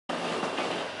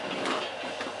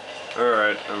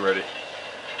Alright, I'm ready.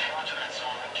 Roger that,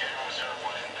 Sullivan.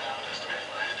 KR-01 inbound. Estimated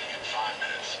landing in 5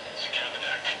 minutes. Secure the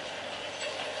deck.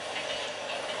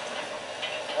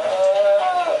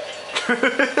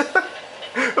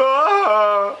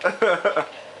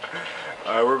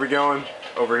 Alright, where are we going?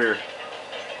 Over here.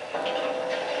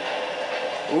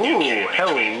 Ooh,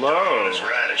 hello.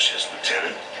 Radishes,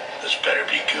 Lieutenant. This better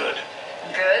be good.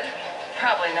 Good?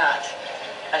 Probably not.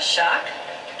 A shock?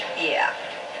 Yeah.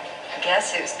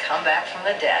 Guess who's come back from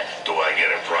the dead? Do I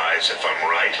get a prize if I'm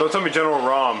right? Don't tell me General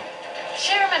Rom.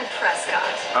 Chairman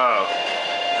Prescott. Oh.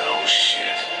 No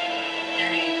shit. You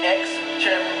mean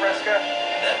ex-Chairman Prescott?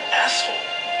 That asshole.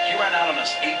 He ran out on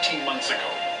us 18 months ago.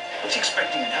 What's he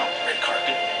expecting now? Red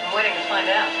carpet? I'm waiting to find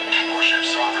out. Warship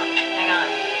Sovereign. Hang on.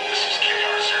 This is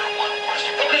KR-01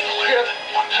 requesting Okay, permission to good. land.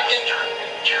 One passenger,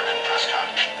 Chairman Prescott.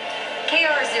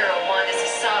 KR-01, this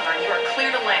is Sovereign. You are clear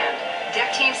to land.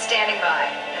 Deck team standing by.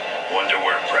 Wonder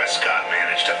where Prescott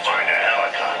managed to find a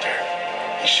helicopter.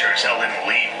 He sure as hell didn't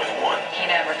leave with one. He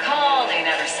never called. He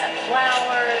never sent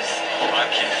flowers. I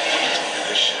can't wait to do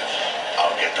this shit.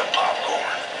 I'll get the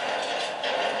popcorn.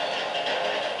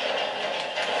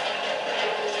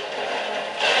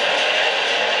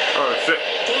 Oh, shit.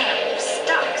 Damn,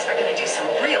 stocks are gonna do some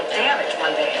real damage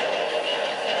one day.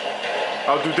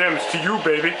 I'll do damage to you,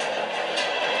 baby.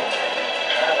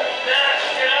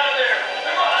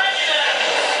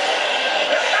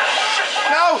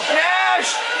 No! Nash!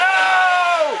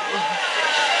 No!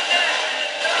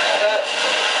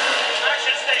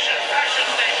 Action station! Action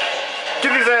station!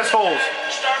 Get these assholes!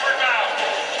 Starboard bow!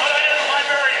 Unidentified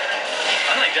variant!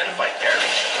 Unidentified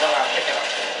bearings. Well, I'll pick it up.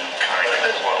 Kind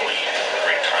of Chloe.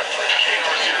 Great conflict.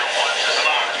 KR-01 says,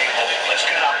 come on, people. Let's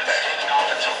get up there.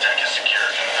 Off until deck is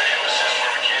secured. Video assist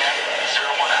where we can.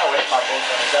 01 I'll out. wait my boat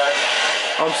on the side.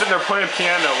 I'm sitting there playing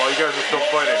piano while you guys are still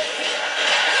fighting.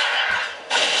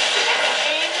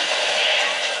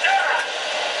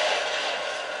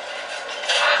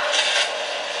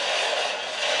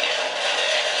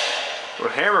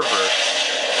 With hammer burst.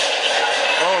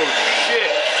 Oh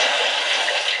shit.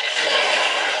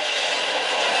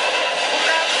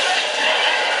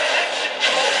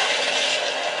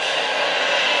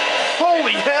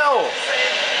 Holy hell!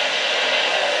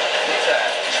 What's that?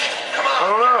 Come on. I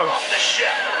don't know. Off the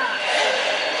ship.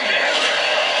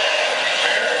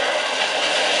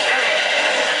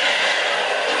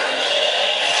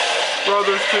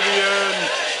 Brothers to the end.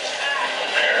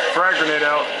 Frag grenade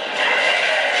out.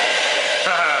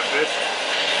 Haha,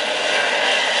 bitch.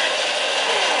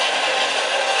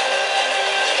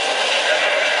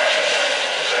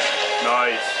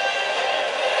 Nice.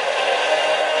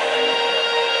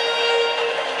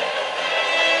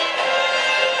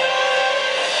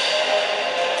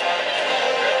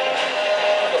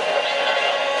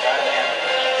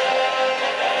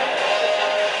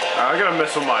 I gotta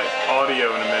mess with my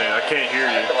audio in a minute. I can't hear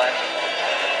you.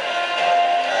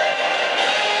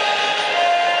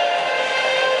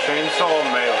 Chainsaw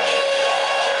melee.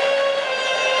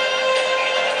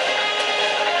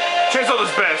 Chainsaw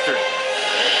this bastard!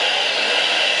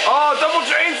 Oh, double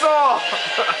chainsaw!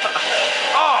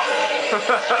 Oh!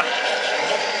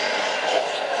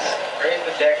 Raise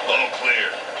the deck. All clear.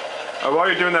 While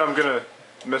you're doing that, I'm gonna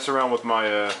mess around with my,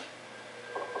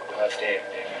 Dave.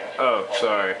 oh,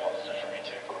 sorry. Bring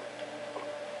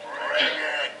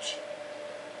it.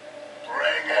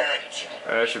 Bring it.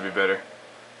 That should be better.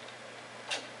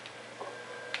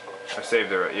 I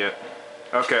saved it right, yeah.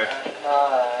 Okay,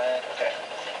 Okay.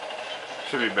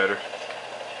 should be better.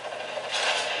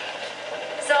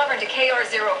 Sovereign to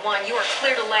KR-01, you are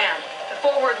clear to land. The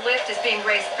forward lift is being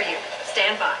raised for you.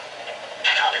 Stand by.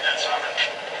 Copy that, Sovereign.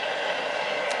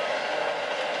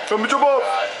 Come jump up!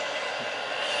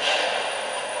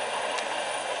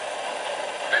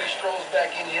 Betty strolls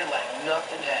back in here like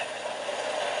nothing happened.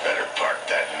 Better park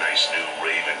that nice new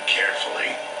Raven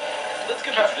carefully. Let's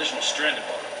get a traditional stranded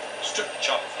one. Strip the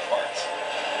chopper for parts.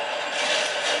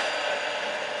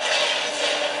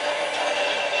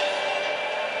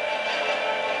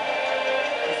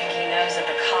 You think he knows that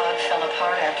the cog fell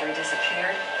apart after he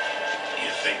disappeared? You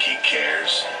think he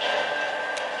cares?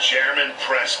 Chairman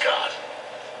Prescott,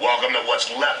 welcome to what's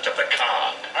left of the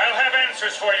cog. I'll have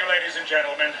answers for you, ladies and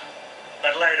gentlemen.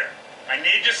 But later. I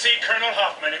need to see Colonel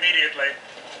Hoffman immediately.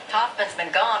 Hoffman's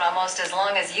been gone almost as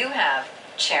long as you have,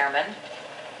 Chairman.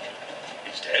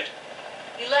 He's dead?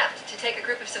 He left to take a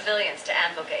group of civilians to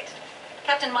Anvilgate.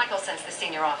 Captain Michelson's the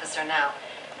senior officer now.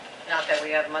 Not that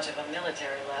we have much of a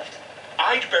military left.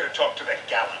 I'd better talk to the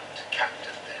gallant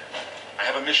captain then. I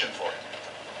have a mission for him.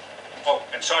 Oh,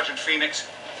 and Sergeant Phoenix,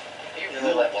 He you'll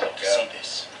really let want it to go. see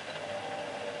this.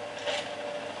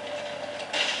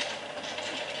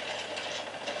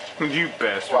 You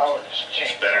bastard. Well, we're just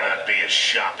changing. This better not be a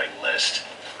shopping list.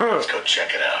 Let's go check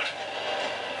it out.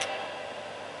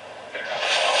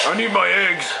 I need my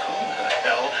eggs. Who the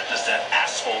hell does that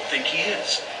asshole think he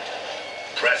is?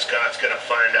 Prescott's gonna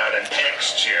find out an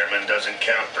ex-chairman doesn't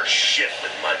count for shit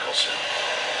with Michelson.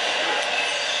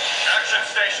 Action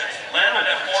stations. Landed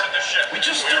and boarded the ship. We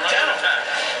just We are stood under down. attack.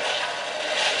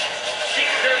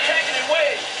 They're attacking in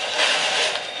waves.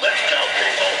 Let's go,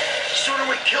 people. The sooner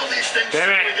we kill these things, the Damn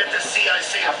sooner it. we get to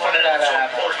CIC How and far find did out that what's so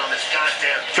happen? important on this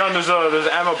goddamn... John, there's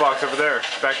an ammo box over there,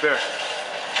 back there.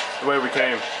 The way we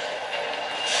came.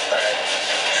 Alright.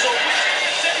 So which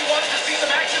idiot said he wanted to see some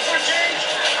action for a change?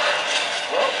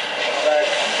 Well, alright.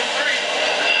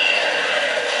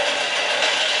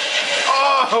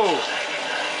 Oh!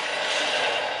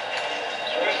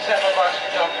 So where's this ammo box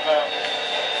you're talking about?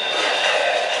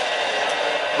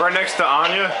 Right next to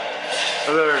Anya.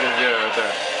 Oh, there it is. Yeah, right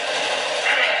there.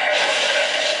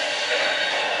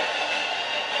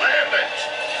 Lambert!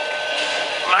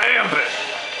 Lambert.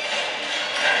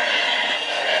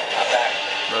 I'm back.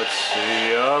 Let's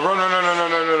see. Run,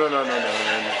 no.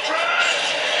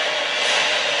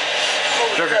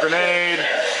 Jerk a grenade.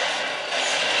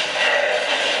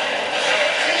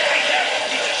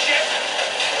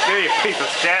 Yeah, you piece of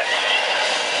shit.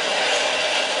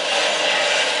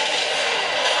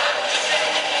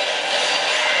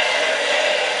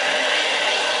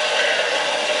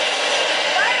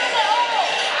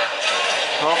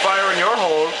 I'll fire in your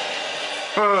hole.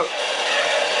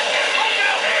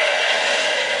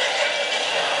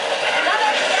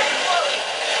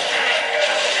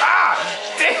 Ah!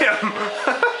 Damn!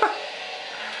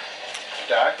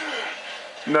 Doc?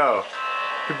 No.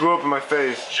 He blew up in my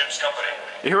face. Ship's company.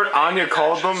 You hear what Anya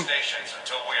called them? Stations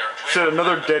until we are clear Said of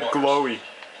another landed dead waters. glowy.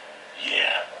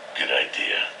 Yeah, good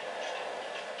idea.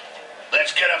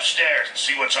 Let's get upstairs and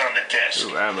see what's on the desk.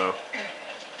 Ooh, ammo.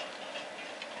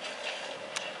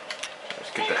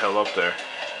 Let's get the hell up there.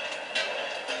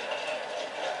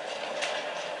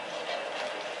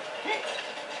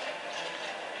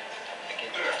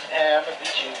 I'm gonna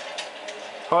beat you.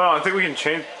 Hold on, I think we can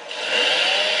change.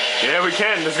 Yeah, we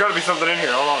can. There's gotta be something in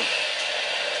here. Hold on.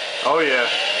 Oh, yeah.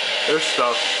 There's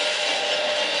stuff.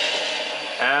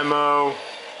 Ammo.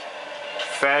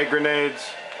 Frag grenades.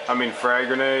 Frag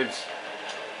grenades.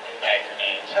 Bag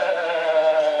grenades.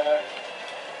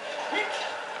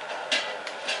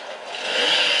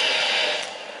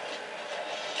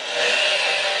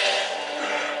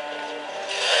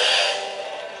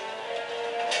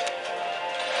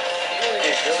 You really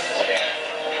did good with this game.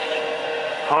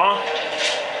 Huh?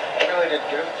 You really did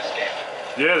good with this game.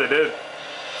 Yeah, they did.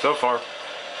 So far.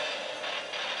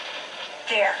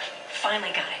 There.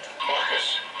 Finally got it.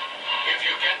 Marcus, if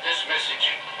you get this message,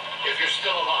 if you're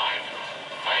still alive,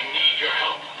 I need your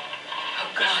help. Oh,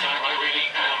 This God. time I really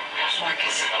am asking Marcus.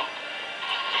 for your help.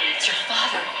 Please. It's your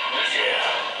father.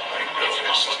 Yeah, I know it's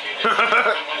complicated.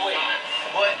 Wait,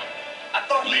 what? I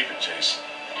thought Leave it, Jace.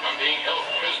 I'm being held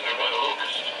prisoner by the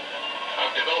Locust.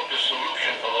 I've developed a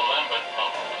solution for the Lambert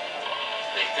problem.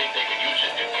 They think they can use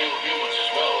it to kill humans as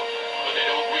well, but they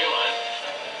don't realize.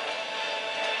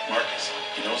 Marcus,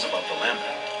 he knows about the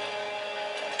Lambert.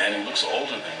 And he looks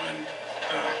older than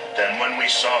when We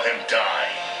saw him die.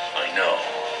 I know.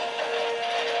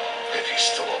 If he's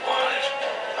still alive,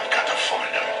 I've got to find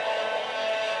him.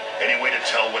 Any way to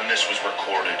tell when this was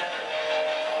recorded?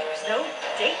 There's no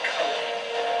date code.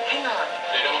 Hang on.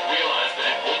 They don't realize that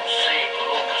it won't save the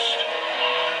Locust.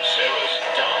 Sarah's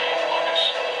dying, Marcus.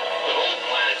 The whole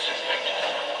planet's infected.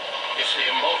 It's the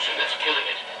emotion that's killing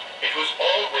it. It was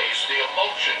always the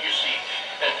emotion, you see,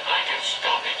 and I can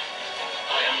stop it.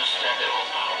 I understand their own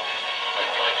power.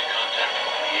 I've tried to contact them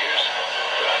for years,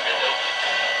 but I've been no...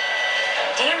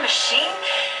 Damn machine.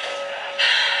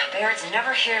 Baird's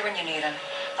never here when you need him.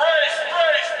 Brace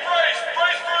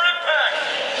for impact!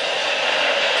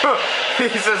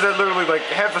 He says that literally like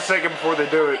half a second before they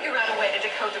do it. Figure out a way to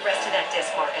decode the rest of that disc,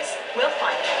 Marcus. We'll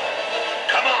find it.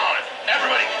 Come on!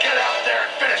 Everybody get out there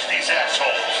and finish these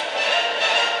assholes!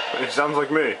 It sounds like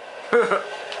me.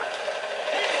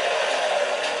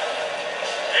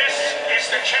 This is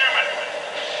the chairman.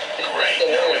 Great,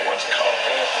 now we want cover.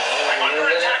 I'm under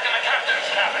attack in the captain's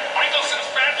cabin. Michelson's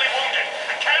badly wounded.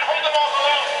 I can't hold them off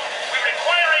alone. We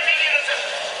require immediate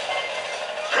assistance.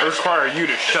 I require you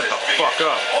to shut the fuck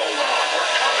up. Hold on, we're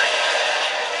coming.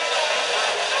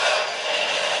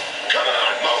 Come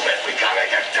on, move it. We gotta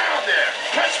get down there.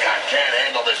 Prescott can't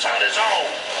handle this on his own.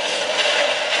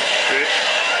 Bitch.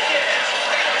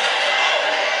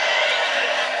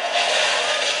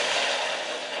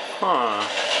 Huh.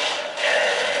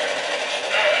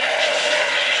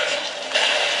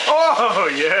 Oh! Oh,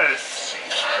 yes.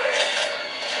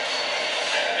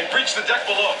 Hey, breach the deck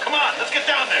below. Come on, let's get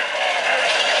down there.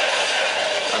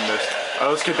 I missed.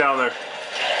 Oh, let's get down there.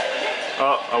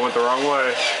 Oh, I went the wrong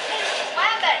way.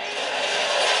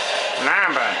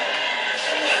 Lambert.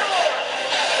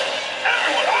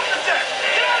 Everyone off the deck.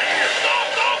 Get out of here. Go,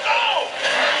 go, go.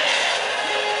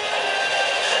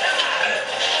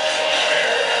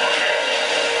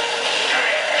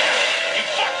 You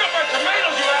fucked up our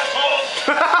tomatoes, you assholes.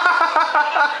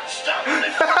 Stop it.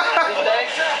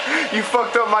 You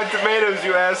fucked up my tomatoes,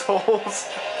 you assholes.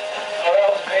 Oh,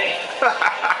 that was me.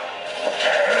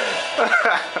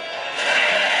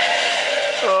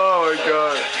 Oh my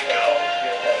god.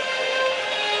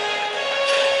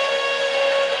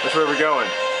 Which way are we going?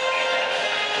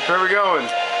 Which way are we going?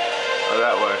 Oh,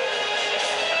 that way.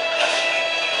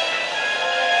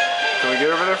 Can we get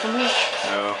over there from here?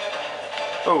 No.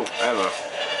 Oh, ammo.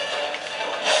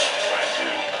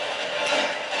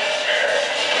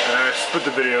 Alright, split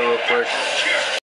the video real quick.